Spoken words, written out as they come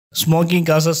Smoking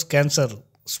causes cancer,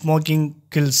 smoking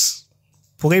kills.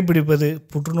 புகைப்பிடிப்பது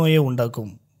புற்றுநோயை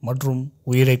உண்டாக்கும் மற்றும்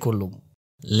உயிரை கொல்லும்.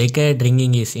 Liquor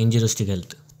drinking is injurious to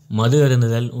health. மது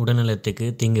அருந்துதல் உடல்நலத்துக்கு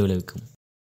தீங்கு விளைவிக்கும்.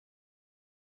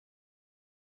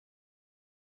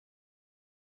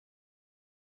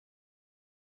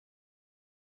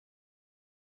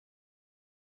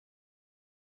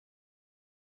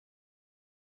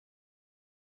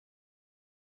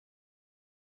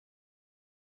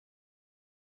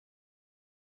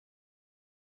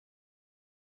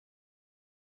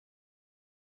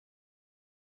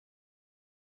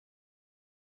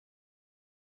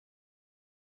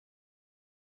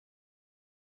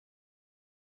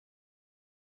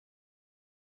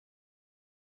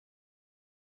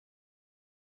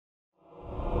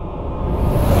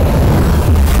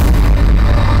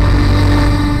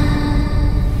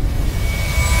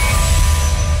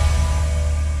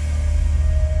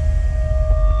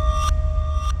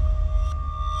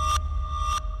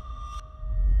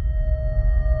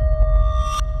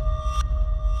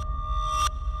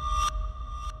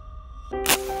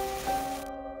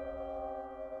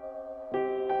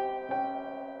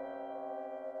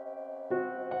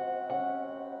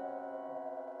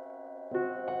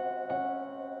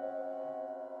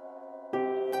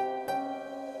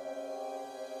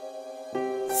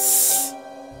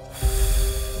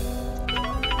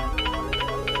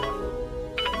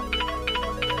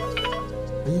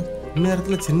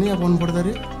 நேரத்தில் சின்னையா ஃபோன்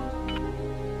போடுறாரு.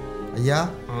 ஐயா.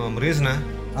 முருகேசண்ணா.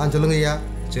 சொல்லுங்க ஐயா.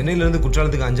 சென்னையிலேருந்து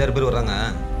குற்றாலத்துக்கு 5-6 பேர் வர்றாங்க.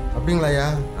 அப்படிங்களா ஐயா?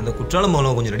 அந்த குற்றாலம்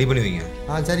மூலம் கொஞ்சம் ரெடி பண்ணி வைங்க.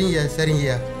 சரிங்கய்யா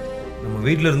சரிங்கய்யா. நம்ம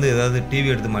வீட்டில் இருந்து ஏதாவது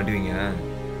டிவி எடுத்து மாட்டுவீங்க,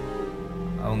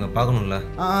 அவங்க பார்க்கணும்ல.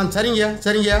 சரிங்கய்யா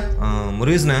சரிங்கய்யா.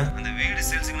 முருகேசண்ணா, அந்த வீடு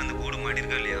சேல்ஸுக்கு அந்த போர்டு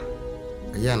மாட்டிருக்கா இல்லையா?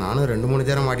 ஐயா நானும் 2-3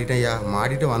 நேரம் மாட்டிட்டேன் ஐயா.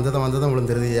 மாட்டிட்டு வந்ததான்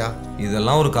விழுந்துருது ஐயா.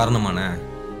 இதெல்லாம் ஒரு காரணமான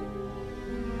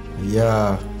ஐயா.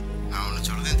 நான் ஒன்று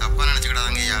சொல்லுதேன், தப்பாக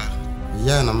நினச்சிக்கிடாதங்க ஐயா.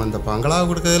 ஐயா நம்ம இந்த பங்களா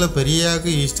கொடுக்கறதுல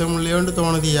பெரியாவுக்கு இஷ்டம் இல்லையோன்னு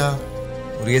தோணுதுய்யா.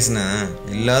 முருகேசண்ணா,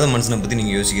 இல்லாத மனுஷனை பற்றி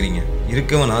நீங்கள் யோசிக்கிறீங்க.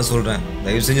 இருக்கவன் நான் சொல்கிறேன்,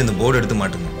 தயவு செஞ்சு அந்த போர்டு எடுத்து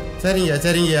மாட்டுங்க. சரிங்கய்யா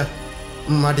சரிங்கய்யா.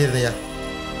 மாட்டிடுறேன்யா.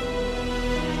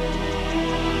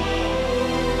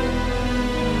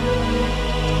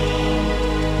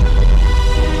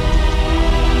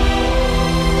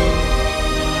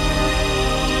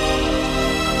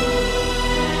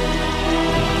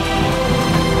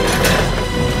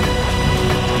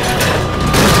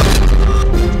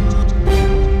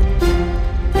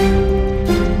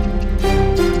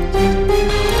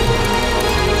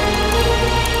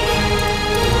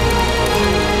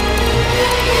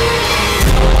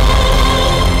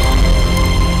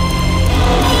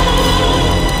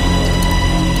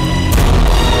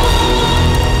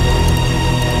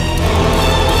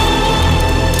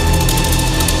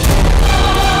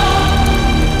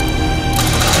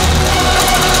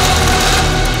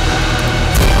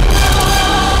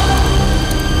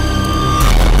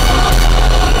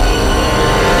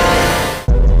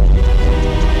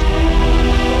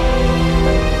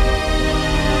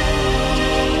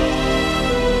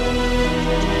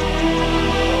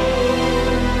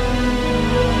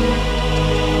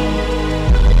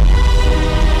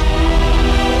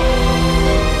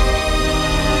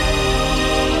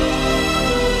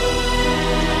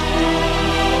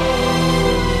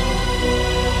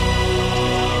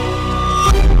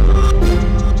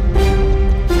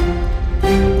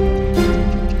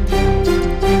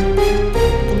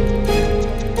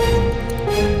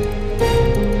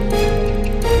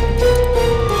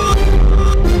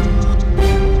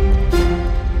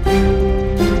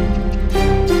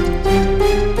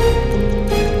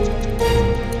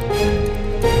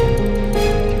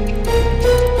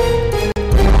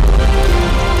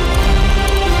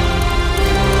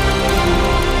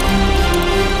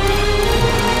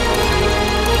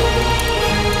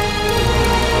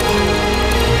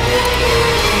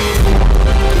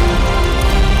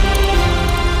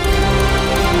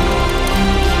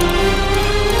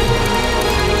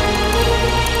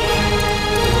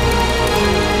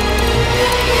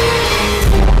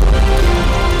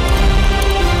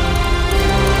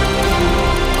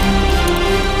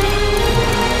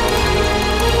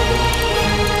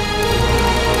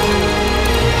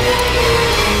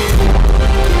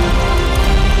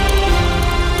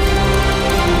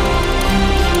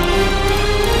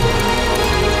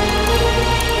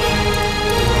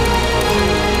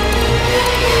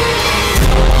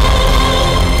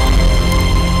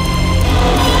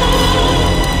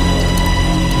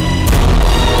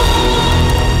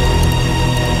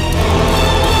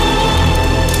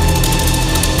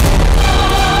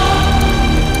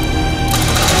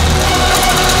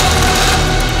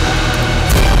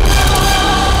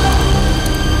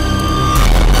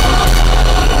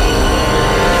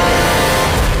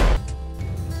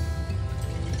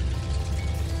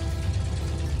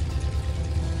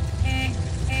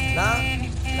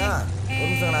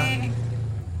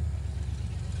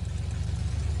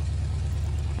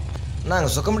 அண்ணா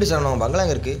அங்கே சொக்கம்பட்டி சார் பங்களா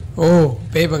எங்கே இருக்குது? ஓ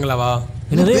பேய் பங்களாவா?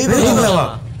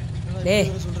 டேய்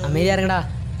அமைதியாக இருங்கடா.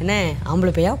 என்ன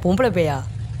ஆம்பளை பேயா பொம்பளை பேயா?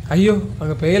 ஐயோ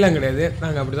அங்கே பேயெல்லாம் கிடையாது,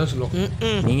 நாங்கள் அப்படி தான் சொல்லுவோம்.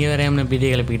 நீங்கள் வேற என்ன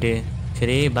பீதியை கிளப்பிக்கிட்டு.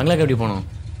 சரி பங்களாக்கு எப்படி போனோம்?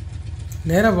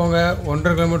 நேராக போங்க,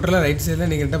 1.5 கிலோமீட்டரில் ரைட்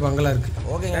சைடில் நீங்கள்கிட்ட பங்களா இருக்குது.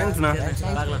 ஓகே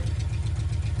பார்க்கலாம்.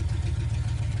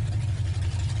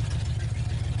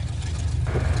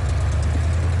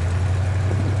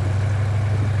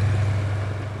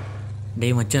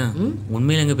 டேய் மச்சான்,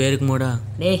 உண்மையில் எங்கள் பேருக்கு மோடா.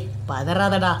 டேய்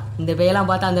பதறாதடா, இந்த பேயெல்லாம்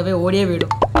பார்த்தா அந்த பேய் ஓடியே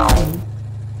போயிடும்.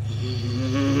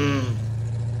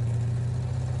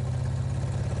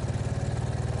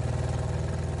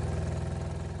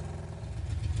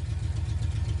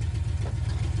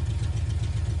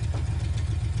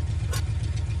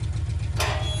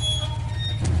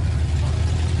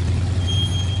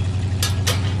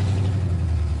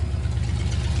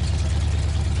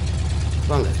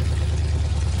 வாங்க.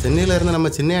 சென்னையில் இருந்து நம்ம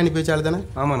சென்னை அனுப்பி வச்சாலும் தானே?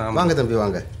 ஆமாண்ணா. வாங்க தம்பி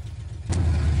வாங்க.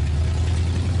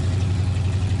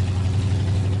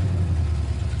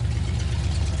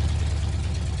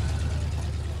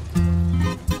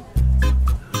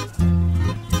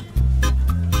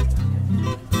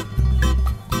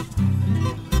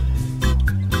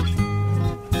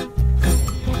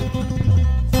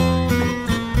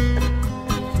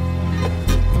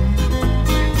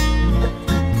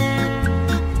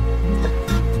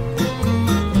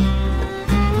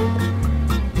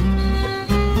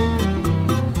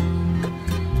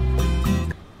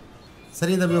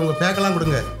 சரி தம்பி, உங்கள் பேக்கெல்லாம்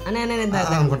கொடுங்க.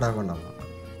 அண்ணா கொண்டாங்க.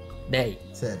 டேய்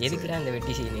சரி எதுக்குடா இந்த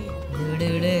வெட்டி செய்யணும்? விடு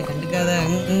விடு கண்டுக்காத.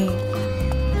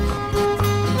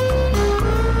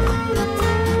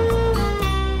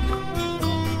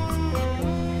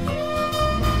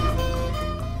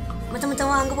 மச்சான்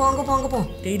மச்சான் அங்கே போ.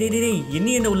 டேய் டேய் டேய்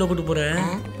என்ன என்ன உள்ளே கூட்டு போகிற?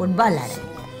 ஃபுட்பால் ஆட.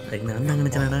 அதுக்கு நான் தான்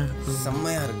நினச்சேனடா.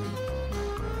 செம்மையாக இருக்கு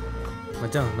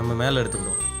மச்சான், நம்ம மேலே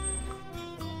எடுத்துக்கிறோம்.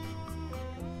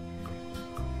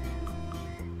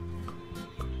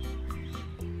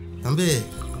 தம்பி,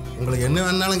 உங்களுக்கு என்ன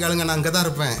வேணாலும் கேளுங்க, நான் அங்கே தான்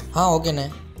இருப்பேன். ஓகேண்ணே.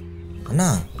 அண்ணா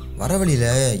வர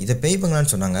வழியில் இதை பேய்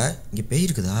பங்களான்னு சொன்னாங்க, இங்கே பேய்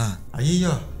இருக்குதா?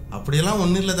 ஐயோ அப்படியெல்லாம்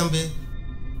ஒன்றும் இல்லை தம்பி,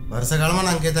 வருஷ காலமாக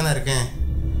நான் அங்கே தானே இருக்கேன்.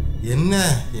 என்ன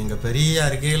எங்கள் பெரிய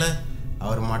அறிக்கையில்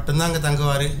அவர் மட்டும்தான் அங்கே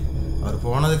தங்குவார். அவர்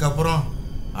போனதுக்கப்புறம்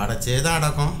அடைச்சே தான்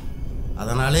அடக்கும்.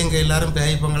 அதனாலே இங்கே எல்லோரும்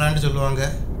பேய் பங்களான்னு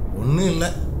சொல்லுவாங்க. ஒன்றும்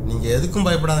இல்லை, நீங்கள் எதுக்கும்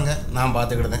பயப்படாதுங்க, நான்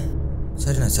பார்த்துக்கிடுதேன்.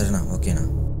 சரிண்ணா ஓகேண்ணா.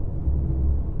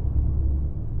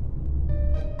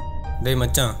 டேய்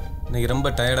மச்சான், இன்னைக்கு ரொம்ப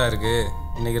டயர்டாக இருக்குது,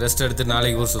 இன்னைக்கு ரெஸ்ட் எடுத்து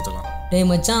நாளைக்கு ஊர் சுற்றலாம். டேய்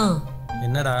மச்சான்.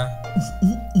 என்னடா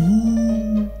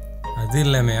அது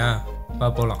இல்லாமையா? வா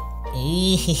போகலாம்.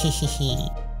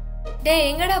 டேய்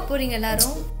எங்கடா போறீங்க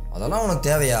எல்லாரும்? அதெல்லாம் உனக்கு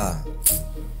தேவையா?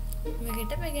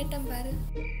 உங்ககிட்ட போய் கேட்டேன் பாரு.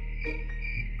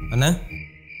 அண்ணா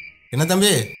என்ன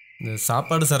தம்பி? இந்த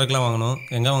சாப்பாடு சரக்குலாம் வாங்கணும்,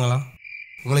 எங்கே வாங்கலாம்?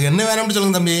 உங்களுக்கு என்ன வேணும்னு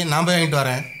சொல்லுங்கள் தம்பி, நான் போய் வாங்கிட்டு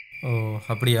வரேன். ஓ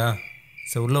அப்படியா?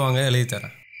 சரி உள்ளே வாங்க, எழுதி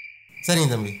தரேன். சரிங்க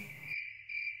தம்பி.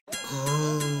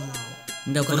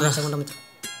 இந்த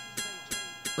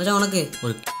மச்சான் உனக்கு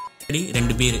ஒரு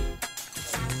 2 பேர்.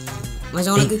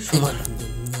 மச்சான் உனக்கு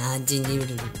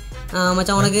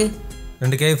மச்சான் உனக்கு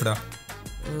 2 கேஃப்டா.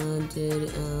 சரி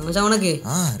மச்சான் உனக்கு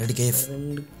 2 கேஃப்.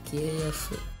 2 கேஃப்.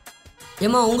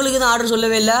 ஏம்மா உங்களுக்கு தான் ஆர்டர்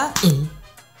சொல்லவே இல்லை?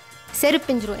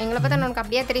 செருப்பிஞ்சிரும். எங்களை பார்த்தா உனக்கு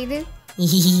அப்படியே தெரியுது?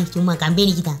 சும்மா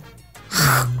கம்பெனிக்கு தான்.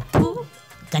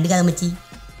 கண்டுக்காத மச்சி.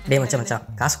 டேய் மச்சான்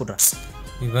காசு கொடுறா.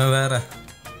 இவன் வேற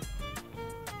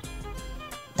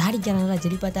தாடிக்காரங்களா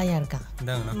சரி பார்த்தா யார் இருக்கான்?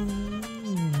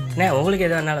 அண்ணே உங்களுக்கு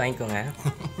எது வேணாலும் வாங்கிக்கோங்க.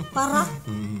 பாரா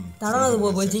தடவை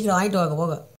போய் சீக்கிரம் வாங்கிட்டு வாங்க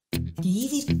போக.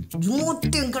 டிவி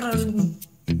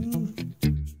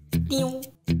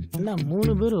எல்லாம்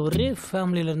 3 பேர் ஒரே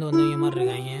ஃபேமிலியில இருந்து வந்தவங்க மாதிரி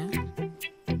இருக்காங்க.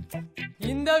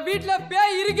 இந்த வீட்ல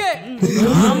பேய் இருக்கு.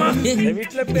 ஆமா இந்த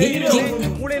வீட்ல பேய் இருக்கு.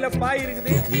 மூளையில பாய்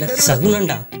இருக்குது. இல்ல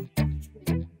சகுனண்டா.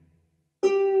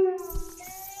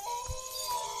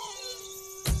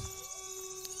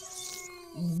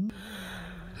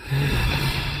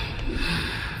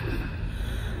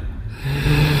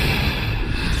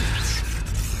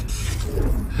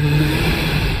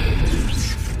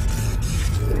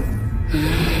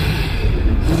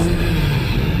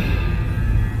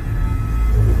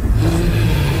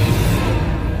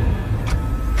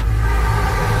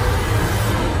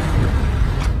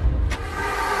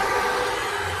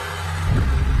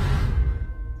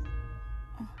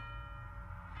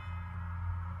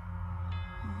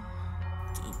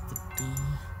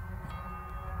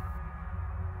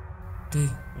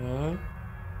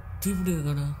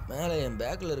 மேலே என்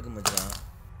பேக்கில் இருக்கு மச்சான்.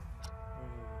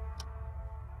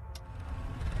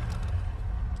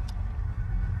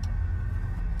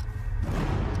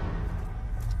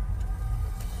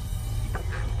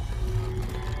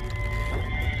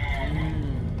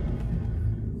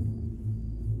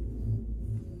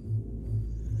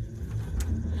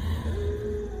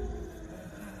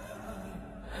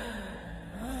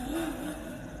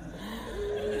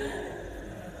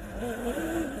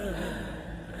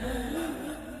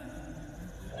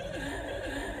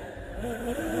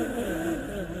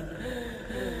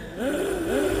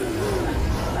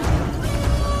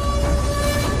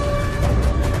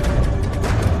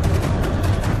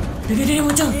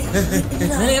 மச்சான்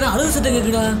வேற யாரும் அழுகு சத்தம்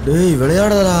கேக்குடா. டேய்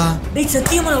விளையாடாதடா. டேய்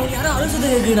சத்தியமா யாரும் அழுகு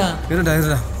சத்தம் கேக்குடா.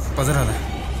 இருடா பதறாத.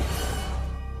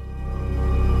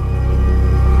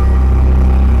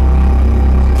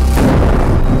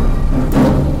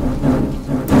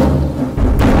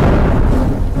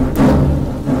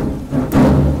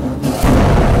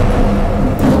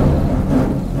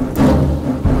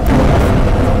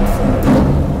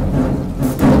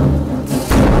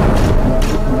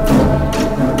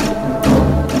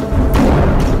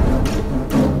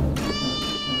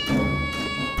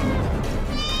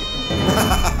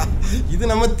 இது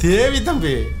நம்ம தேவி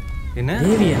தம்பி. என்ன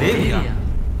தேவியா?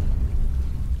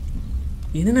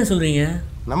 என்ன சொல்றீங்க?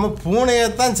 நம்ம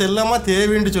பூனையத்தான் செல்லமா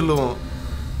தேவின்னு சொல்லுவோம்.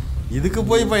 இதுக்கு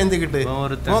போய் பயந்துக்கிட்டு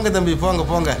போங்க தம்பி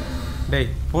போங்க.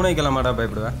 டேய் பூனைக்கெல்லாம் மாடா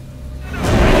பயப்படுவேன்.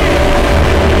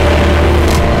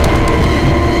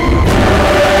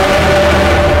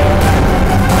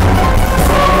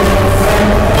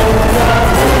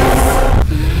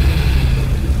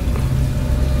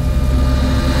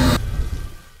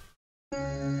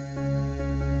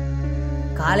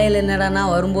 காலையில் என்னடானா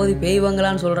வரும்போது பேய்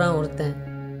பங்களான்னு சொல்கிறான் ஒருத்தன்.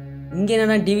 இங்கே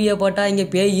என்னடா டிவியை போட்டால் இங்கே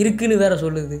பேய் இருக்குன்னு வேற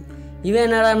சொல்லுது. இவன்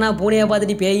என்னடானா பூனையை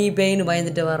பார்த்துட்டு பேயின்னு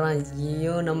பயந்துட்டு வர்றான்.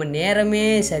 ஐயோ நம்ம நேரமே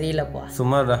சரியில்லைப்பா.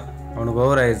 சும்மாடா அவனுக்கு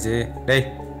ஓவர் ஆயிடுச்சு. டேய்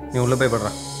நீ உள்ளே போய்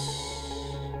படுறான்.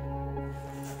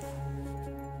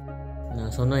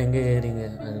 நான் சொன்னால் எங்கே கேட்குறீங்க?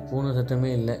 அது பூனை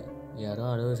சத்தமே இல்லை, யாரோ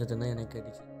அழுகு சத்தம் தான் எனக்கு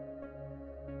கேட்டுச்சு.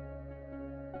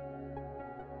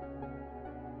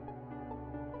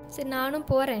 சரி நானும்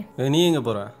போறேன். நீ எங்க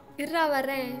போற? இருடா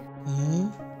வரேன்.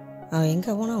 அவன்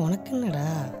எங்கே போனா உனக்கு என்னடா?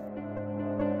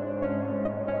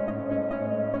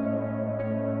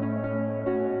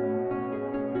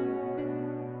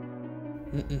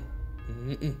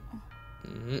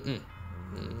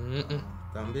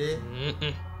 தம்பி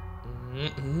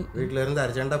வீட்டில இருந்து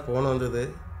அர்ஜென்ட்டா போன் வந்தது.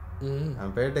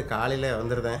 நான் போயிட்டு காலையில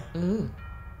வந்துருந்தேன்.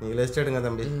 நீங்க ரெஸ்ட் எடுங்க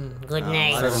தம்பி. Good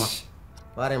night.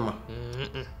 வரேம்மா.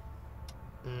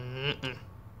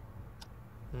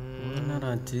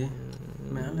 என்னடாச்சு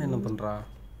மேலே என்ன பண்ணுறா?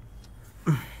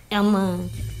 அம்மா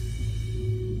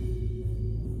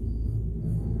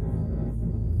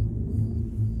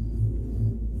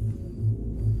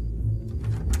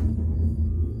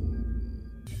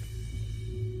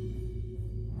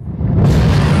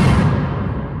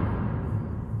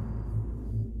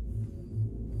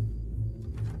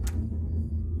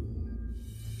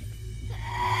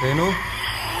ரேணு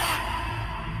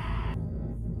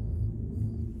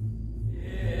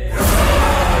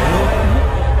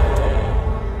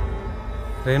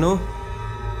ரேணு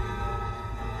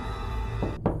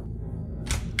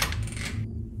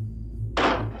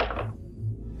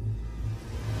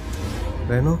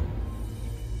ரேணு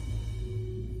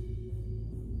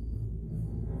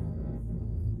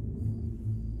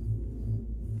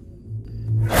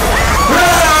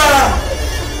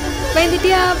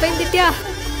பயந்துட்டியா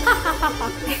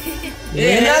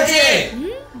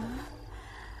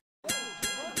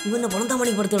இவனை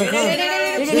பணத்தாமணி படுத்து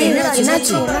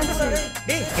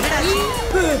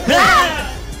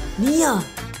நீயா?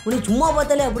 உனக்கு சும்மா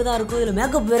பார்த்தாலே அப்படிதான் இருக்கும். இதுல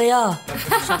மேக்கப் வேறையா?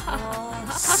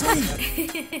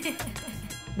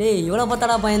 டேய் இவ்வளோ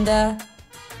பார்த்தாடா பயந்த?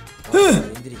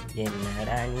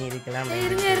 என்னடா நீ இருக்கலாம்.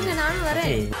 இருங்க நானும்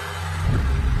வரேன்.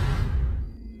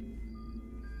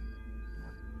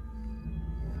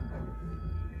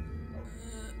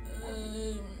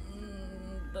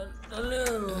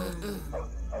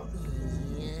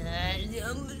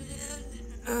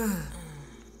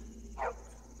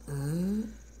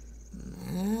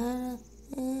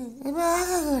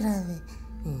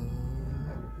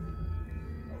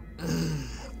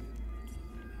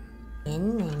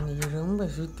 என்ன இன்னைக்கு ரொம்ப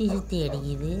சுற்றி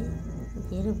அடிக்குது.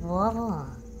 சரி போவோம்.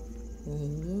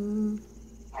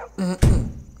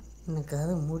 எனக்கு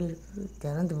அது மூடி இருக்கு,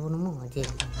 திறந்து போகணுமோ?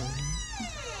 சரி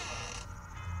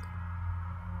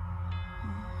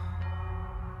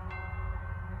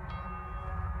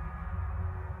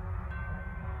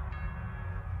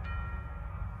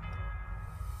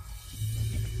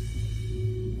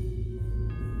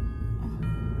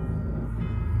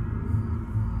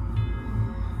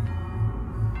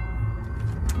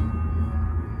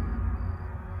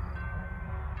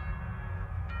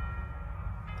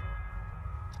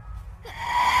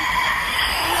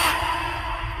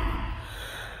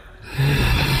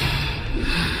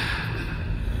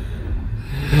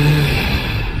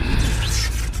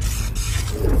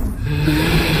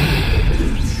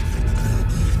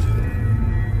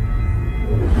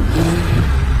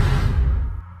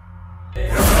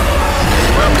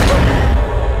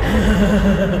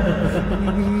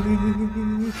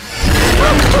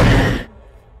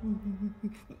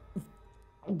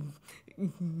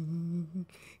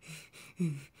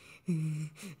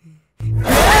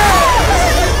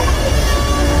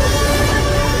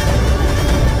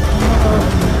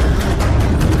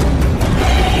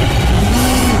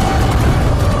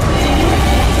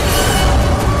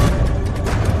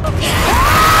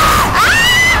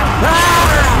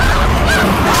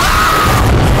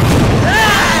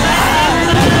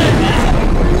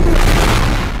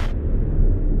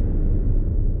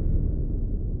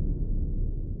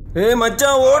ஏய்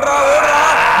மச்சான் ஓடுறா ஓடுறா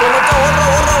மச்சான் ஓடுறா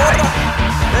ஓடுறா ஓடுறா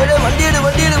டேய் வண்டி எடு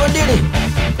வண்டி எடு வண்டி எடு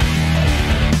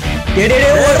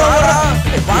டேய் ஓடுறா ஓடுறா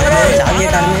வாங்கடா சாவியை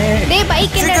தாங்க டேய்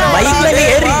பைக் என்னடா பைக்ல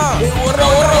ஏறி ஓடுறா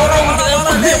ஓடுறா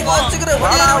ஓடுறா டேய் வாச்சுக்குற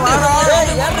வாடா வாடா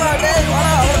டேய் ஏறா டேய்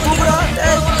வாடா அவர தூக்குடா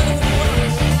டேய்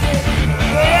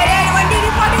வண்டி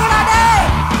நிப்பாட்டுடா டேய்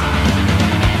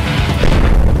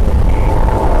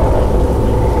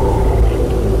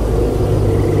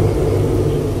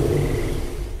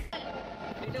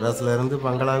மெட்ராஸ்ல இருந்து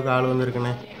பங்களாவுக்கு ஆள்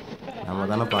வந்திருக்குண்ணே. நம்ம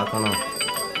தானே பார்க்கணும்.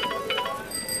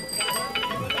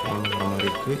 மாதிரி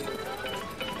இருக்கு.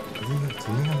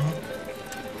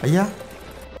 ஐயா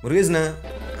முருகேஷ்ண்ணா,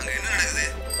 அங்கே என்ன நடக்குது?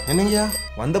 என்னங்கய்யா?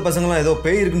 வந்த பசங்களாம் ஏதோ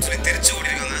பேய் இருக்குன்னு சொல்லி தெரிச்சு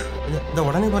ஓடிருக்காங்க. இந்த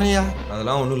உடனே போறேன்யா.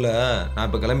 அதெல்லாம் ஒன்றும் இல்லை, நான்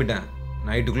இப்போ கிளம்பிட்டேன்.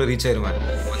 நைட்டுக்குள்ளே ரீச் ஆயிடுவேன்,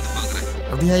 வந்து பார்க்குறேன்.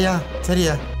 அப்படியா ஐயா?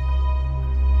 சரியா.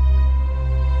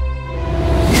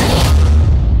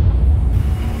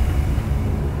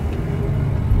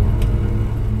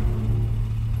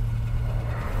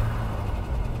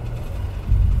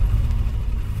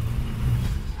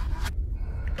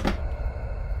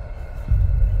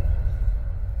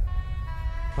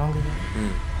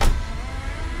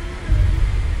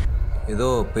 ஏதோ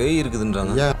பேய்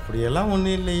இருக்குதுன்றாங்க. ஐயா அப்படியெல்லாம்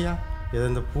ஒன்றும் இல்லையா. இதை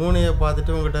இந்த பூனையை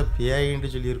பார்த்துட்டு உங்கள்கிட்ட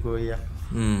பேயின்ட்டு சொல்லியிருக்கோம் ஐயா.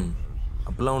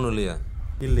 அப்படிலாம் ஒன்றும் இல்லையா?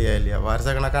 இல்லையா இல்லையா, வருஷ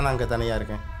கணக்காக நான் அங்கே தனியாக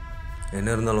இருக்கேன்.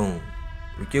 என்ன இருந்தாலும்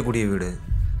விற்கக்கூடிய வீடு,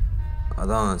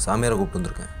 அதான் சாமியாரை கூப்பிட்டு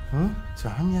வந்திருக்கேன்.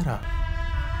 சாமியாரா?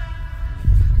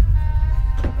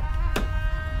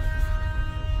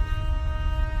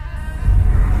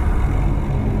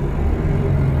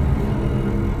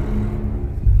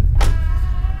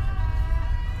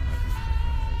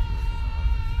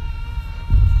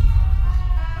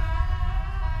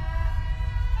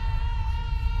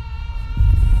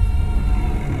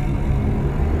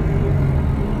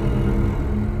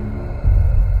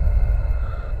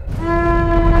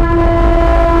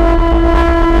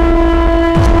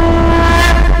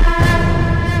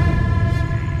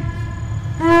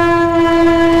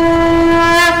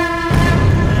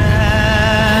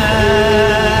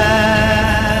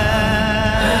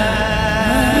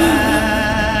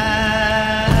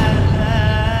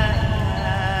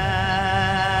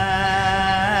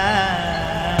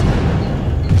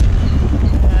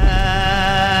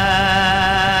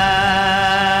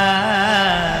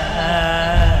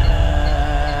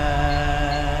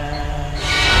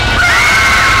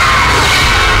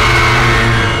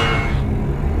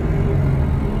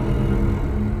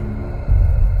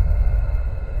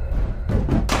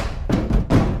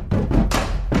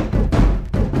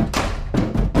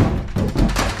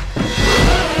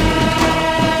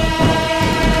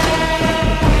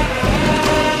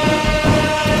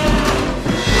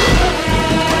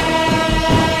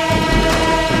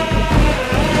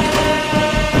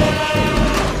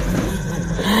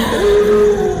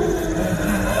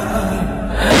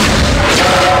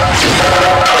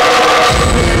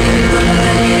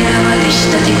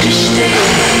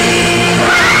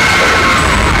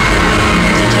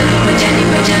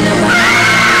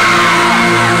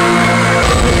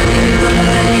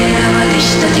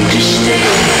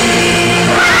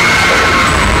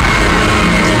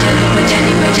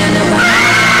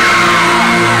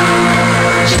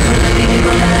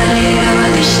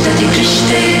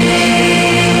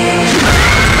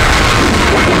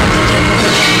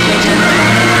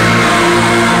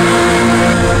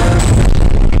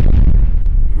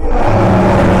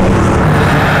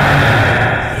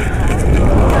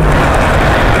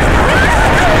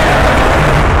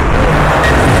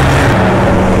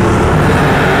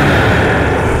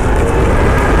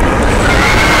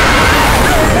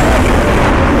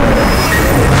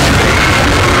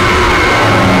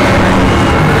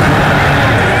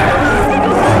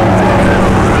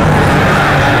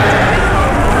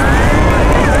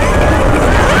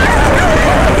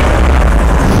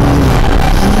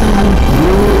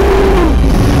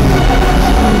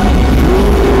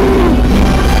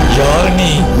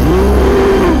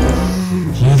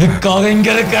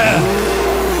 இங்க இருக்க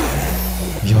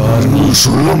யார் நீ?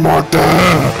 சொல்ல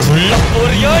மாட்டேன். சொல்ல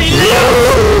போறியா இல்லையா?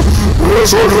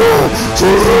 சொல்றேன்.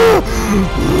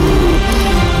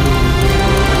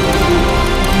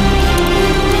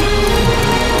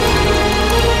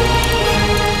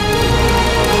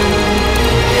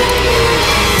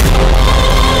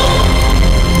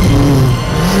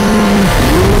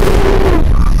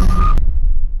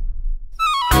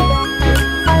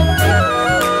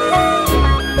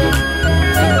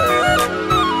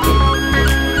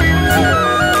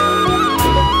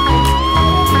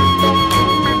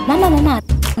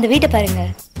 வீட்டை பாருங்க.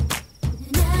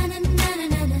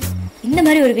 இந்த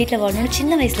மாதிரி ஒரு வீட்டில் வாழணும்னு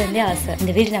சின்ன வயசுல இருந்தே ஆசை.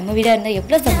 இந்த வீடு நம்ம வீடா இருந்தா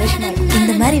எவ்வளவு சந்தோஷமா இருக்கும்.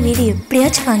 இந்த மாதிரி வீடு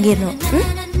எப்படியாச்சும் வாங்கிடணும்.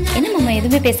 என்ன மாமா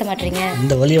எதுவுமே பேச மாட்டீங்க?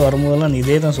 இந்த வழியை வரும்போதெல்லாம் நீ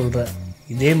இதே தான் சொல்ற.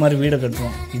 இதே மாதிரி வீடை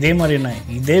கட்டுறோம், இதே மாதிரி என்ன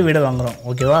இதே வீடை வாங்குறோம்.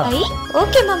 ஓகேவா?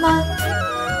 ஓகே மாமா.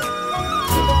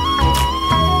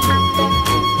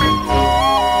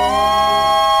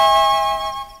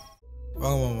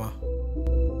 வாங்க மாமா.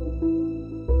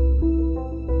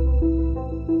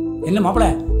 என்ன மாப்பிள்ள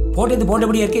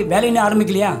போட்டபடியா இருக்கு, வேலைன்னு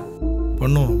ஆரம்பிக்கலையா?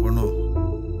 பண்ணுவோம்.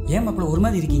 ஏன் மாப்பிள்ள ஒரு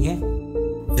மாதிரி இருக்கீங்க?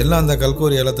 எல்லாம் அந்த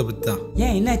கல்கோரி ஏலத்தை பற்றி தான்.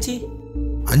 ஏன் என்னாச்சு?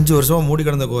 5 வருஷமாக மூடி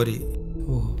கிடந்த கோரி.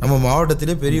 நம்ம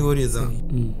மாவட்டத்திலே பெரிய கோரி இதுதான்.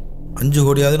 5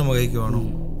 கோடியாவது நம்ம கைக்கு வேணும்.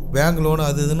 பேங்க் லோன்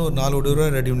அது இதுன்னு ஒரு 4 கோடி ரூபா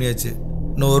ரெடி பண்ணியாச்சு.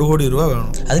 இன்னும் 1 கோடி ரூபா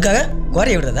வேணும். அதுக்காக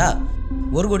கோரியை விடுறதா?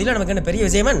 1 கோடியில் நமக்கு என்ன பெரிய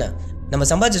விஷயமா என்ன? நம்ம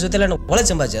சம்பாதிச்ச சொத்துல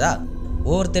உழைச்சி சம்பாதிச்சதா?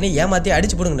 ஒவ்வொருத்தனையும் ஏமாற்றி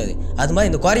அடிச்சு பிடுங்கினது. அது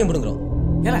மாதிரி இந்த கோரியும் பிடுங்குறோம்.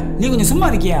 நீ கொஞ்சம் சும்மா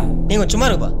இருக்கியா? நீ கொஞ்சம் சும்மா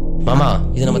இருப்பா மாமா.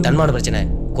 இது நம்ம தன்மான பிரச்சனை.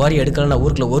 கோரி எடுக்கலன்னா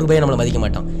ஊருக்குள்ள ஒரு பையன் நம்மளை மதிக்க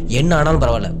மாட்டான். என்ன ஆனாலும்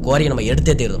பரவாயில்ல, கோரியை நம்ம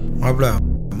எடுத்தே தீரும். மாப்பிள்ள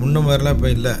முன்ன மாதிரிலாம் இப்போ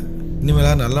இல்லை.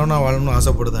 இனிமேலாம் நல்லவனா வாழணும்னு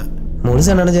ஆசைப்படுதேன்.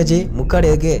 முழுசா நினைச்சாச்சு.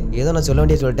 முக்காடு எதுக்கு? ஏதோ நான் சொல்ல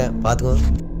வேண்டிய சொல்லிட்டேன், பார்த்துக்கோ.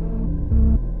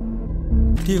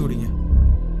 டீ குடிங்க.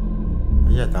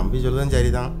 ஐயா தம்பி சொல்லுதான்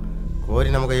சரிதான். கோரி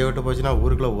நம்ம கையை விட்டு போச்சுன்னா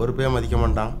ஊருக்குள்ள ஒரு பையன் மதிக்க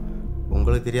மாட்டான்.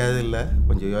 உங்களுக்கு தெரியாது இல்லை,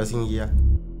 கொஞ்சம் யோசிங்கய்யா.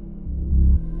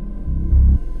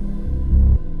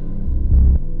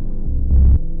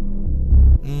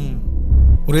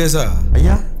 முருகேசா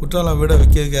ஐயா, குற்றாலம் வீடை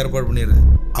விற்கிறதுக்கு ஏற்பாடு பண்ணிடு.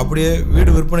 அப்படியே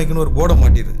வீடு விற்பனைக்குன்னு ஒரு போர்டை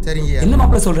மாட்டிடு. சரிங்க. என்ன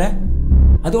மாப்பிள்ள சொல்ற?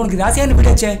 அது உனக்கு ராசியான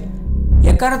வீடாச்சே.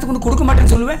 எக்காரணத்துக்கு ஒன்று கொடுக்க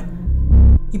மாட்டேன்னு சொல்லுவேன்.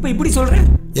 இப்போ இப்படி சொல்றேன்.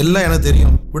 எல்லாம் எனக்கு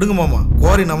தெரியும். விடுங்க மாமா,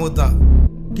 கோரி நமக்கு தான்.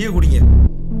 டீ குடிங்க.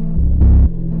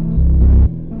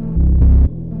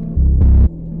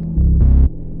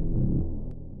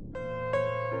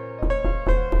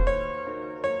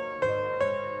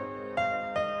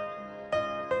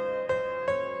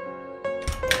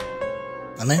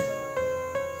 அண்ணே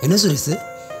என்ன சுரேஷ்?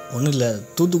 ஒன்றும் இல்லை,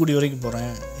 தூத்துக்குடி வரைக்கும்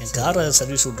போகிறேன். என் காரை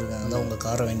சர்வீஸ் விட்ருக்கேன், அதான் உங்கள்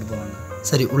காரை வாங்கிட்டு போகிறேன்.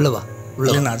 சரி உள்ளவா.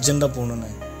 உள்ள நான் அர்ஜென்ட்டாக போகணுண்ணே.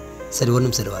 சரி ஒரு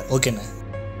நிமிஷம் வா. ஓகேண்ணே.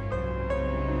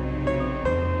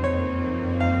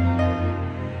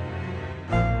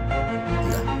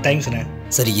 தேங்க்ஸ்ண்ணே.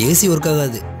 சரி ஏசி ஒர்க்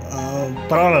ஆகாது.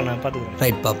 பரவாயில்லண்ணே, பார்த்துக்கிறேன்.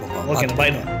 ரைட் பார்ப்போம். ஓகேண்ணே,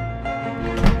 பாய்ண்ணே.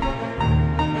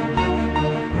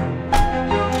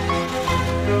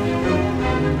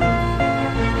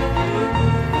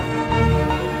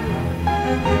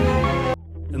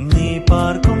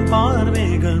 பார்க்கும்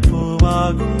பார்வைகள்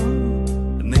பூவாகும்,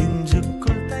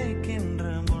 நெஞ்சுக்குள் தைக்கின்ற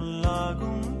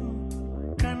முள்ளாகும்.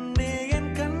 கண்ணே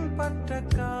என் கண் பட்ட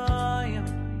காயம்,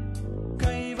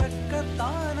 கைவக்க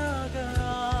தானாக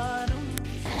ஆடும்.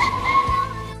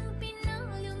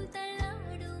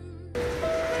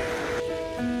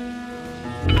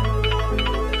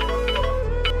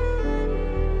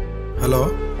 ஹலோ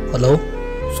ஹலோ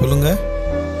சொல்லுங்க.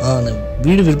 நான்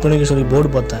வீடு விற்பனைக்கு சொல்லி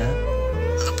போர்டு பார்த்தேன்,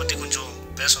 அதை பற்றி கொஞ்சம்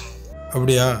பேசணும்.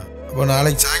 அப்படியா? அப்போ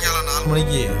நாளைக்கு சாயங்காலம் 4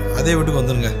 மணிக்கு அதே வீட்டுக்கு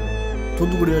வந்துடுங்க.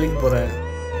 தூத்துக்குடி வரைக்கும் போகிறேன்,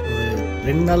 ஒரு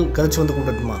 2 நாள் கழிச்சு வந்து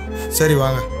கூப்பிட்டுமா? சரி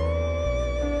வாங்க.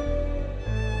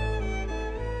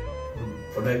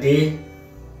 பொண்டாட்டி,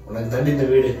 உனக்கு தாண்டி இந்த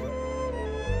வீடு.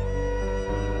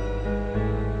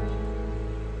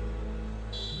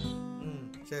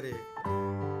 சரி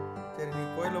சரி, நீ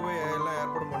கோயிலில் போய் எல்லாம்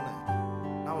ஏற்பாடு பண்ணு,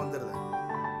 நான் வந்துடுறேன்.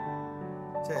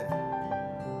 சரி.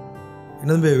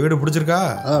 என்ன தம்பி வீடு பிடிச்சிருக்கா?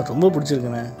 ரொம்ப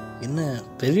பிடிச்சிருக்குண்ணே. என்ன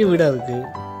பெரிய வீடாக இருக்குது.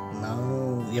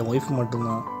 நானும் என் ஒய்ஃப்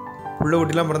மட்டும்தான். புள்ள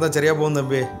குட்டிலாம் பிறந்தா சரியாக போகும்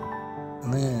தம்பி.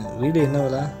 அண்ணே வீடு என்ன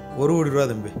விலை? 1 கோடி ரூபா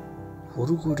தம்பி.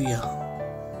 1 கோடியா?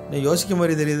 நீ யோசிக்க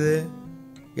மாதிரி தெரியுது.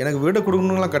 எனக்கு வீடை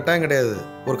கொடுக்கணுங்களாம் கட்டாயம் கிடையாது,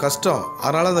 ஒரு கஷ்டம்.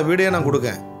 அதனால் அந்த வீடையே நான்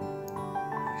கொடுக்கேன்.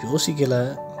 யோசிக்கலை.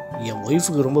 என்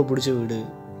ஒய்ஃபுக்கு ரொம்ப பிடிச்ச வீடு.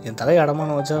 என் தலையை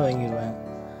அடமானம் வச்சா வாங்கிடுவேன்.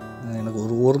 எனக்கு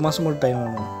ஒரு மாதம் மட்டும் டைம்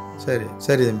வேணும். சரி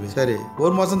சரி தம்பி, சரி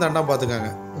 1 மாதம் தாண்டா பார்த்துக்காங்க.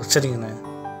 சரிங்கண்ணே,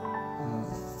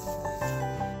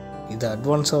 இதை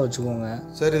அட்வான்ஸாக வச்சுக்கோங்க.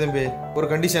 சரி தம்பி, ஒரு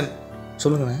கண்டிஷன்.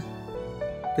 சொல்லுங்கண்ணே.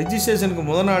 ரெஜிஸ்ட்ரேஷனுக்கு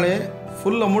முதல் நாளே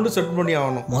ஃபுல் அமௌண்ட்டு செட் பண்ணி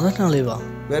ஆகணும். முதல் நாளேவா?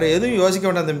 வேறு எதுவும் யோசிக்க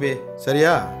வேண்டாம் தம்பி,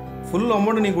 சரியா? ஃபுல்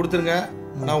அமௌண்ட்டு நீங்கள் கொடுத்துருங்க,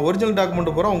 நான் ஒரிஜினல்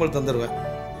டாக்குமெண்ட்டு பூரா உங்களுக்கு தந்துடுவேன்.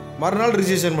 மறுநாள்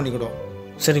ரிஜிஸ்ட்ரேஷன் பண்ணிக்கிடும்.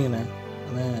 சரிங்கண்ணே.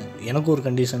 ஆனால் எனக்கு ஒரு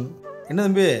கண்டிஷன். என்ன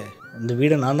தம்பி? இந்த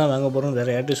வீடை நான் தான் வாங்க போகிறேன்னு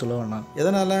வேறு யார்ட்டையும் சொல்ல வேணாம்.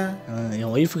 எதனால்?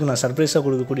 என் ஒய்ஃபுக்கு நான் சர்ப்ரைஸாக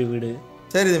கொடுக்கக்கூடிய வீடு.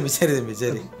 சரி தம்பி, சரி தம்பி,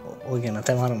 சரி. ஓகேண்ணா,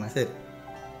 தேமாறேண்ணே. சரி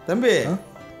தம்பி,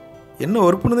 என்ன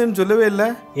ஒர்க் பண்ணுதுன்னு சொல்லவே இல்லை.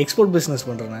 Export business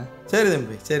பண்ணுறேண்ணே. சரி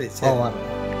தம்பி, சரி சரி. வாங்க.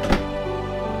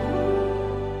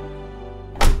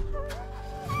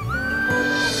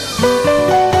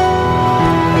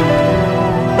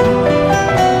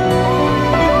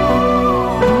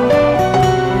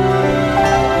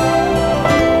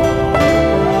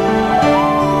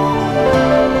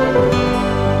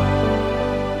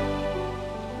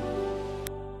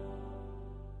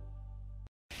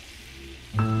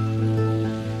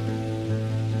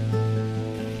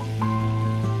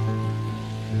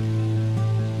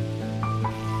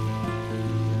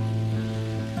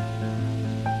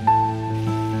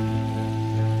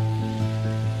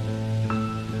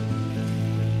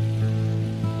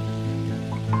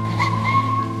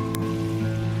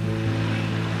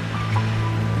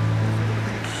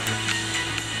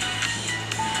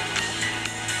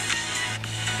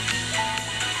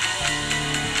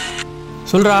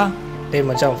 சொல்கிறா. டேய்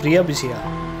மச்சான், ஃப்ரீயாக பிஸியா?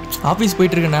 ஆஃபீஸ்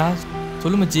போயிட்டுருக்கேண்ணா.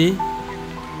 சொல்லு மச்சி.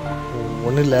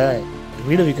 ஒன்றும் இல்லை,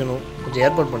 வீடு விற்கணும், கொஞ்சம்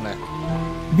ஏற்பாடு பண்ணேன்.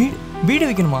 வீடு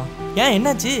விற்கணுமா? ஏன்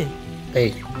என்னாச்சு?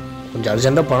 டேய் கொஞ்சம்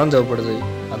அர்ஜென்ட்டாக பணம் தேவைப்படுது,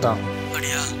 அதான்.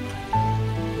 அப்படியா?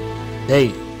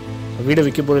 டேய் வீடு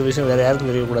விற்க போகிற விஷயம் வேறு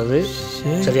யாருக்கும் தெரியக்கூடாது,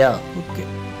 சரியா? ஓகே.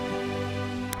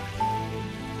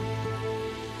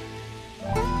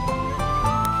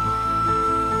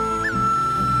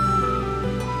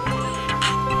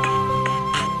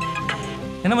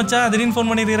 என்ன மச்சான் திடீர்னு ஃபோன்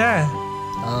பண்ணிடுற?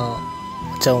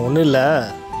 மச்சான் ஒன்றும் இல்லை.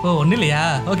 ஓ ஒன்றும் இல்லையா?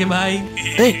 Okay bye.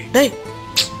 டேய் டேய்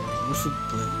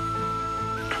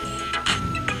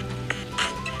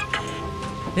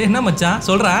என்ன மச்சான்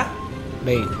சொல்கிறா?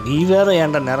 டேய் நீ வேற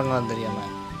ஏன்டா நேரங்களாம் தெரியாம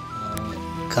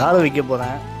காரை விற்க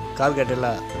போகிறேன். கார் கேட்டல?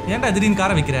 ஏன்டா திடீர்னு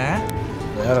காரை விற்கிற?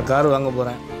 வேற கார் வாங்க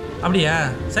போகிறேன். அப்படியா?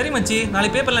 சரி மச்சி,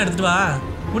 நாளைக்கு பேப்பர்லாம் எடுத்துகிட்டு வா,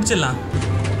 முடிச்சிடலாம்.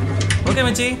 ஓகே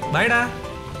மச்சி, பாய்டா.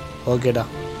 ஓகேடா.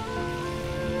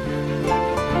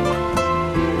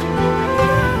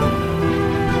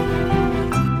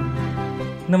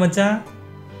 என்ன மச்சான்,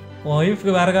 உன்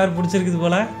ஒய்ஃபுக்கு வேறு கார் பிடிச்சிருக்குது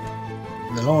போல?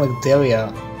 இதெல்லாம் உனக்கு தேவையா?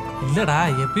 இல்லைடா,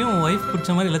 எப்பயும் உன் ஒய்ஃப் பிடிச்ச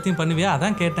மாதிரி எல்லாத்தையும் பண்ணுவியா,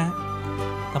 அதான் கேட்டேன்.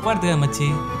 தப்பாக எடுத்துக்காத மச்சி,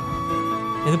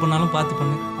 எது பண்ணாலும் பார்த்து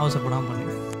பண்ணு, அவசரப்படாமல்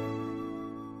பண்ணு.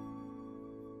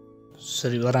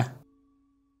 சரி வரேன்.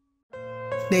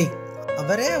 டேய்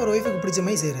அவரே அவர் ஒய்ஃபுக்கு பிடிச்ச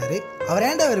மாதிரி செய்கிறாரு, அவர்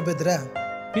ஏன்டா அவர் பேத்துற?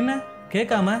 பின்ன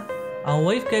கேட்காம அவன்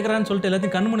ஒய்ஃப் கேட்குறான்னு சொல்லிட்டு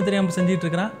எல்லாத்தையும் கண்ணு மணி தெரியாமல் செஞ்சுட்டு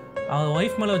இருக்கிறான். அவன்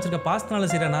ஒய்ஃப் மேலே வச்சிருக்க பாசத்தினால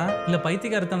செய்கிறானா இல்லை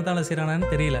பைத்தியக்காரத்தனத்தால்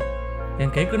செய்கிறானான்னு தெரியல.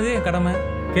 என் கேட்கணுதே என் கடமை,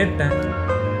 கேட்டேன்.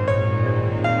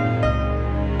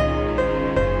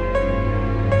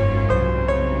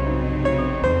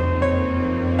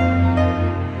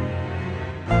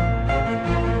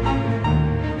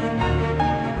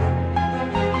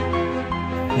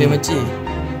 மச்சி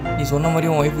நீ சொன்ன மாதிரி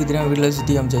உன் ஒய்ஃபுக்கு தெரியாமல் வீட்டில்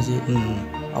சுற்றி காமிச்சாச்சு.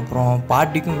 அப்புறம்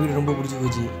பாட்டிக்கும் வீடு ரொம்ப பிடிச்சி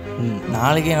போச்சு.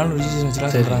 நாளைக்கே நாளும் ரிஜிஸ்ட்ரேஷன்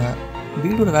வச்சுலாம் சொல்கிறாங்க.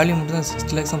 வீடோட வேல்யூ மட்டும் தான்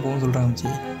 60 lakhs தான் போகும்னு சொல்கிறாங்க மச்சி.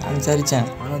 நான் விசாரித்தேன்,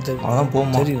 அவ்வளோதான்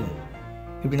போகுமா? சரி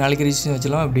இப்படி நாளைக்கு ரிஜிஸ்ட்ரேஷன்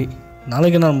வச்சிடலாம். இப்படி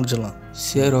நாளைக்கு நான் முடிச்சிடலாம்.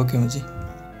 சரி ஓகே மச்சி.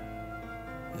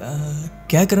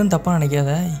 கேட்குறேன்னு தப்பாக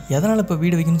நினைக்காத. எதனால் இப்போ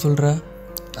வீடு வைக்கணும்னு சொல்கிற?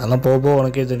 அதெல்லாம் போக போக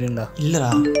உனக்கே தெரியும்டா.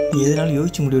 இல்லைடா, நீ எதனாலும்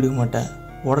யோசிச்சு முடிவு எடுக்க மாட்டேன்,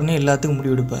 உடனே எல்லாத்துக்கும்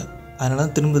முடிவு எடுப்பேன். அதனால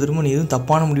தான் திரும்ப நீ எதுவும்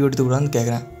தப்பான முடிவு எடுத்துக்கூடாதுன்னு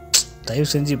கேட்குறேன். தயவு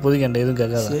செஞ்சு இப்போதைக்கு என்கிட்ட எதுவும்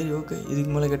கேட்காத. சரி ஓகே, இதுக்கு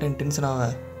மேலே கேட்டேன் டென்ஷன் ஆக.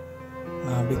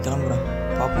 நான் அப்படியே கிளம்புறேன்,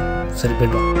 பார்ப்போம். சரி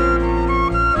போய்ட்டு வா.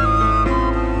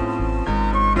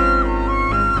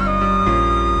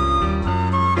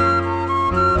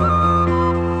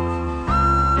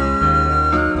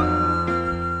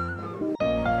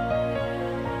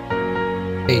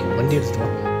 டேய் வண்டி எடுத்துட்டு வா.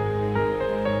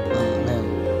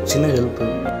 சின்ன ஹெல்ப்பு.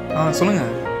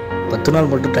 சொல்லுங்கள். 10 நாள்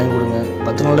மட்டும் டைம் கொடுங்க.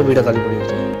 10 நாளில் வீடை காலி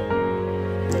பண்ணிடுது.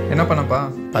 என்ன பண்ணப்பா?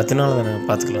 10 நாள் தானே,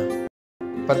 பார்த்துக்கலாம்.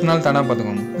 10 நாள் தானே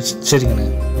பார்த்துக்கோங்க. சரிங்கண்ணே,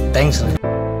 தேங்க்ஸ்ண்ணே.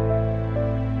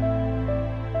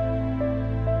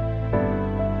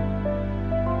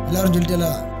 எல்லாரும்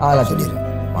சொல்லிட்டேலா? அதெல்லாம் சொல்லிடு.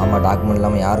 மாமா டாக்குமெண்ட்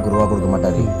இல்லாமல் யாருக்கும் ரூபா கொடுக்க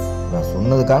மாட்டாரு. நான்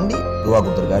சொன்னதுக்காண்டி ரூபா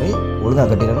கொடுத்துருக்காரு. ஒழுங்காக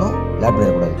கட்டிடணும், லேப்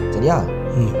போயிடக்கூடாது. சரியா?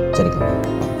 சரிக்கா.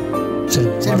 சரி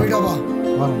சரி போய்ட்டாப்பா.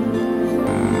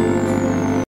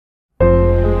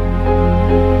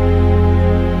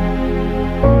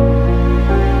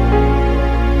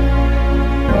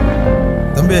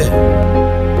 தம்பி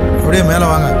அப்படியே மேலே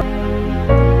வாங்க.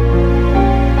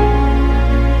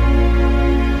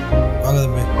 வாங்க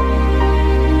தம்பி.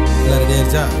 எல்லாம் ரெடி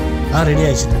ஆயிடுச்சா? ரெடி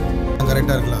ஆயிடுச்சுண்ணே.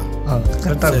 கரெக்டாக இருக்கலாம்?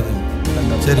 கரெக்டாக இருக்கு.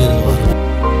 சரி இருக்கு.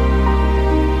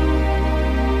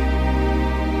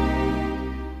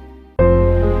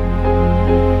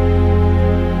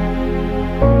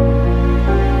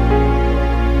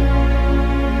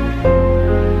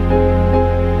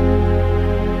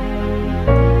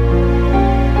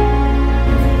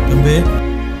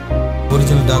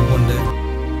 ஒரிஜினல் டாக்குமெண்ட்டு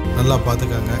நல்லா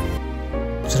பார்த்துக்காங்க.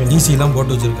 சரி, ஈஸிலாம்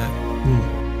போட்டு வச்சுருக்கேன்.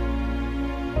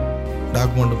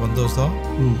 டாக்குமெண்ட் பந்தோசம்.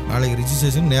 நாளைக்கு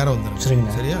ரிஜிஸ்ட்ரேஷன் நேரம் வந்துடும்.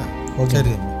 சரிங்க. சரியா? ஓகே.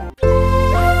 சரி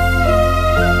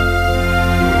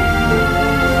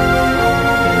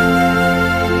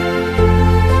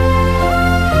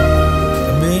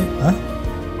தம்பி.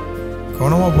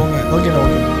 கவனமாக போங்க. ஓகேண்ணா.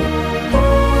 ஓகே.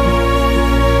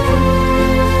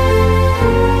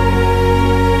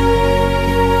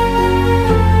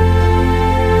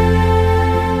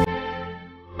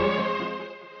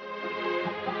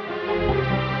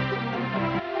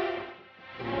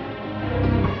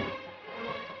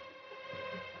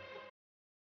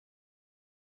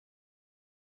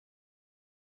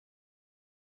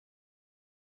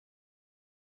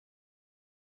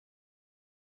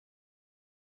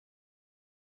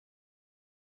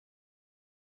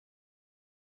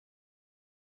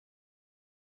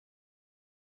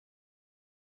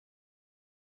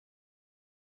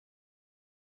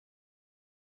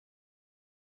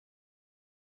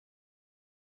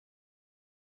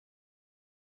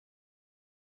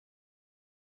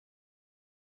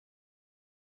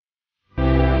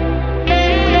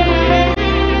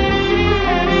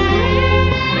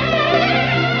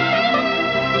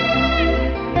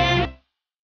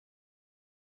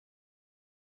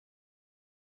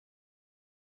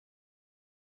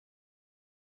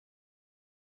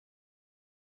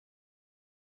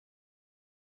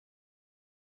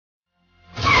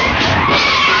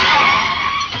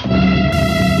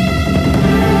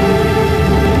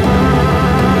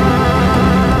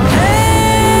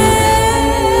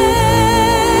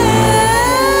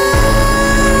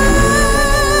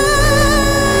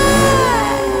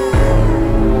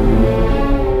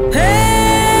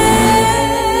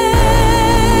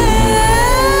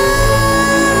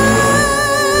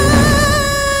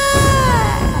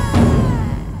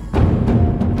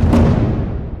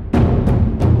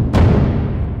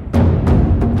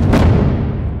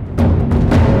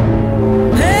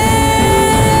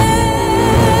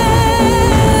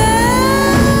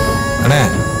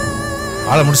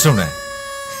 வேலை முடிச்சிட்டோம்ண்ணே.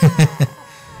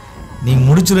 நீங்கள்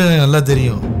முடிச்சுரு எனக்கு நல்லா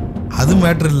தெரியும். அது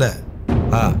மேட்ரு இல்லை.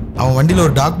 அவன் வண்டியில்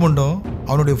ஒரு டாக்குமெண்ட்டும்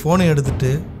அவனுடைய ஃபோனையும்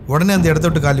எடுத்துட்டு உடனே அந்த இடத்த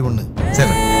விட்டு காலி பண்ணு.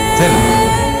 சரி சரி.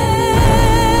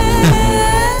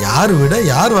 யார் விட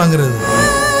யார் வாங்குறது?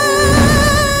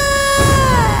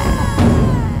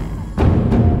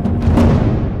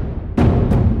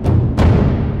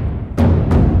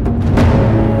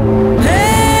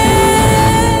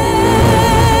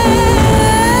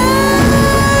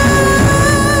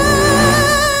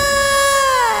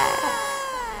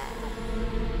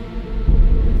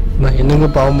 நான் என்னங்க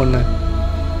பாவம் பண்ணேன்?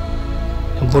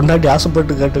 என் பொண்டாட்டி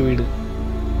ஆசைப்பட்டு கேட்ட வீடு,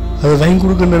 அதை வாங்கி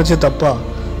கொடுக்கன்னு நினச்ச தப்பா?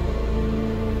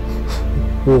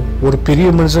 ஒரு பெரிய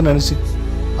மனுஷன் நினச்சி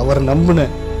அவரை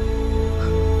நம்பினேன்.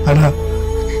 ஆனால்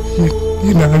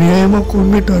என்னை அநியாயமாக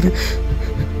கொண்டுட்டாரு.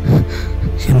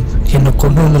 என்னை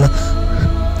கொண்டவங்கள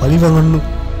பழி வாங்கன்னு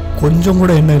கொஞ்சம்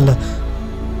கூட என்ன இல்லை.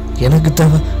 எனக்கு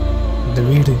தேவை இந்த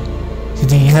வீடு.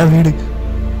 இது ஏன் வீடு.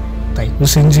 தயவு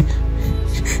செஞ்சு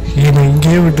என்னை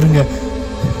இங்கேயே விட்டுருங்க.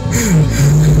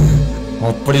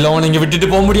 அப்படிலாம் நீங்க விட்டுட்டு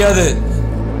போக முடியாது.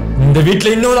 இந்த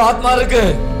வீட்டுல இன்னொரு ஆத்மா இருக்கு.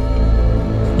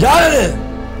 யாரு?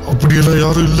 அப்படியெல்லாம்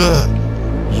யாரும் இல்ல.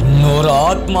 இன்னொரு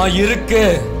ஆத்மா இருக்கு.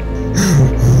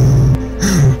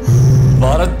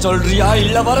 வர சொல்றியா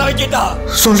இல்ல வர வைக்கிட்டா?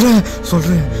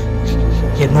 சொல்றேன்.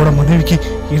 என்னோட மனைவிக்கு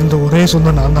இருந்த ஒரே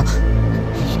சொந்தம் நான் தான்.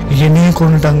 என்னையும்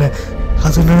கொண்டுட்டாங்க.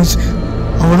 அது நினைச்சு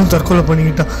அவனும் தற்கொலை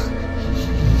பண்ணிக்கிட்டான்.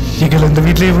 எங்களை இந்த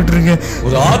வீட்லயே விட்டுருங்க.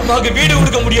 ஒரு ஆத்மாவுக்கு வீடு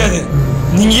கொடுக்க முடியாது.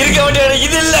 நீங்க இருக்க வேண்டிய இடம்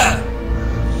இது இல்ல.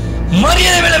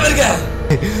 மரியாதை வேலை இருக்க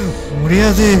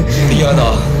முடியாது. முடியாதா?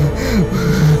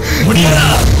 முடியாதா?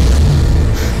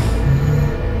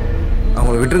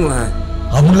 அவங்கள விட்டுருங்களேன்.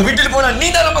 அவங்கள விட்டுட்டு போனா நீ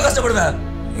தான் ரொம்ப கஷ்டப்படுவ.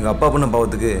 எங்கள் அப்பா பண்ண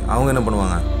பாவத்துக்கு அவங்க என்ன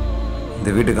பண்ணுவாங்க? இந்த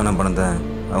வீட்டுக்கான பணத்தை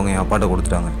அவங்க என் அப்பாட்ட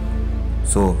கொடுத்துட்டாங்க.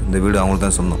 ஸோ இந்த வீடு அவங்களுக்கு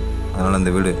தான் சொந்தம். அதனால்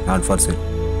இந்த வீடு நாட் ஃபார் சேல்.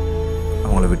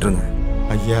 அவங்கள விட்டுருங்க.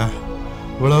 ஐயா,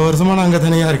 இவ்வளோ வருஷமாக நான் அங்கே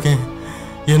தனியாக இருக்கேன்.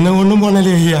 என்ன ஒன்றும்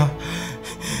பண்ணலையே ஐயா.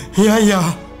 ஐயா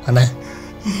அண்ணே,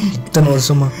 இத்தனை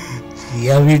வருஷமா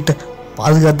என் வீட்டை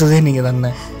பாதுகாத்ததே நீங்கள்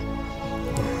தானே.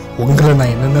 உங்களை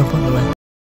நான் என்னென்ன பண்ணுவேன்?